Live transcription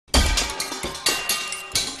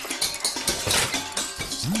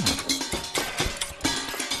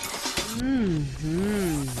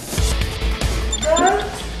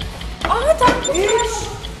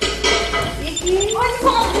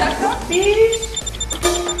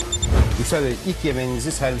Yüksel Bey, ilk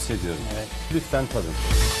yemeğinizi servis ediyorum. Evet. Lütfen tadın.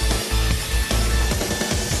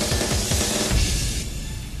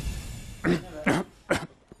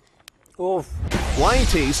 Of. Blind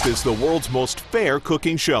Taste is the world's most fair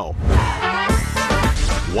cooking show.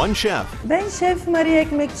 One chef. Ben Şef Maria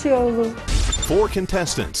Ekmekçioğlu. 4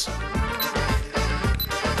 contestants.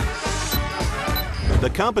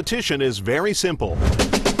 The competition is very simple.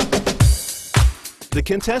 The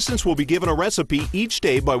contestants will be given a recipe each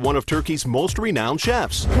day by one of Turkey's most renowned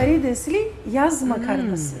chefs. Karidesli yaz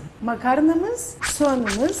makarnası. Makarnamız,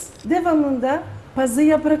 soğanımız, devamında pazı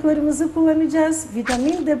yapraklarımızı kullanacağız,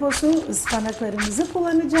 vitamin deposu ıspanaklarımızı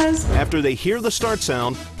kullanacağız. After they hear the start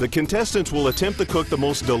sound, the contestants will attempt to cook the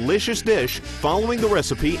most delicious dish following the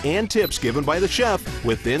recipe and tips given by the chef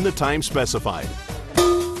within the time specified.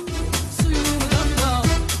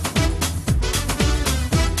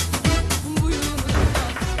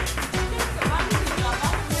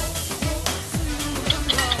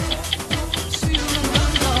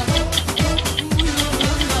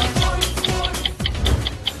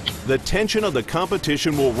 The tension of the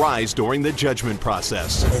competition will rise during the judgment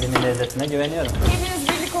process. Elimin lezzetine güveniyorum. Hepiniz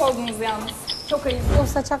birlik oldunuz yalnız. Çok ayıp. O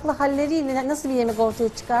saçaklı halleriyle nasıl bir yemek ortaya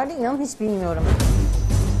çıkardı inanın hiç bilmiyorum.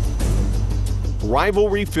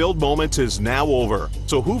 Rivalry-filled moments is now over.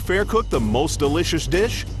 So who fair cooked the most delicious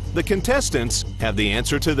dish? The contestants have the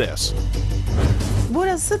answer to this.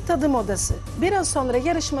 Burası tadım odası. Biraz sonra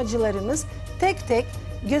yarışmacılarımız tek tek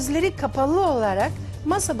gözleri kapalı olarak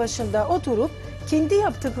masa başında oturup kendi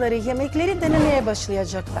yaptıkları yemekleri denemeye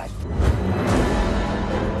başlayacaklar.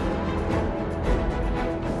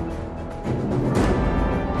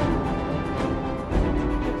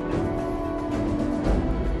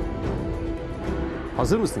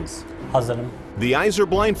 Hazır mısınız? Hazırım. The eyes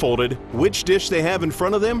are blindfolded. Which dish they have in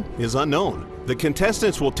front of them is unknown. The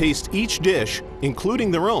contestants will taste each dish,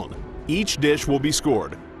 including their own. Each dish will be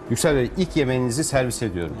scored. Yüksel Bey, ilk yemeğinizi servis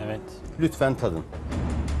ediyorum. Evet. Lütfen tadın.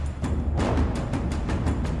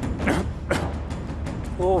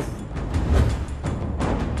 Of.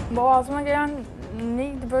 Boğazıma gelen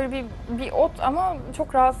neydi böyle bir ot ama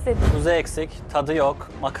çok rahatsız etti. Tuzu eksik, tadı yok,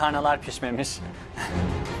 makarnalar pişmemiş.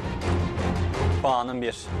 Puanım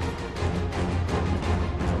 1.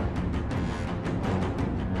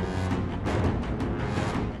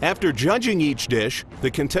 After judging each dish,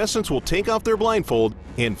 the contestants will take off their blindfold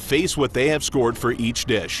and face what they have scored for each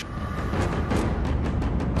dish.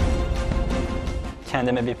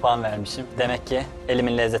 Kendime 1 puan vermişim. Demek ki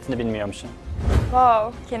elimin lezzetini bilmiyormuşum.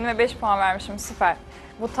 Wow, kendime 5 puan vermişim, süper.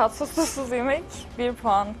 Bu tatsız tuzsuz yemek 1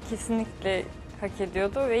 puan kesinlikle hak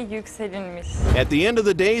ediyordu ve yükselinmiş. At the end of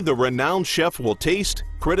the day, the renowned chef will taste,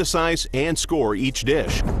 criticize, and score each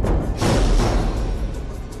dish.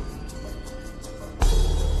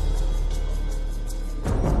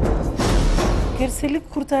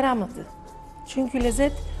 Görsellik kurtaramadı. Çünkü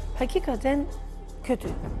lezzet hakikaten kötü.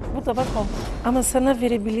 Bu tabak olmadı. Ama sana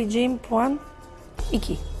verebileceğim puan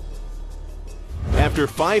 2. After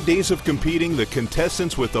 5 days of competing, the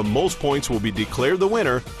contestants with the most points will be declared the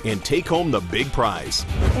winner and take home the big prize.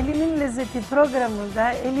 Elimin Lezzeti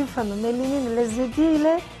programında Elif Hanım elinin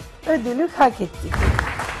lezzetiyle ödülü hak etti.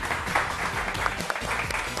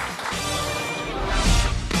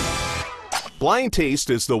 Blind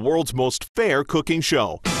Taste is the world's most fair cooking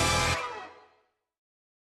show.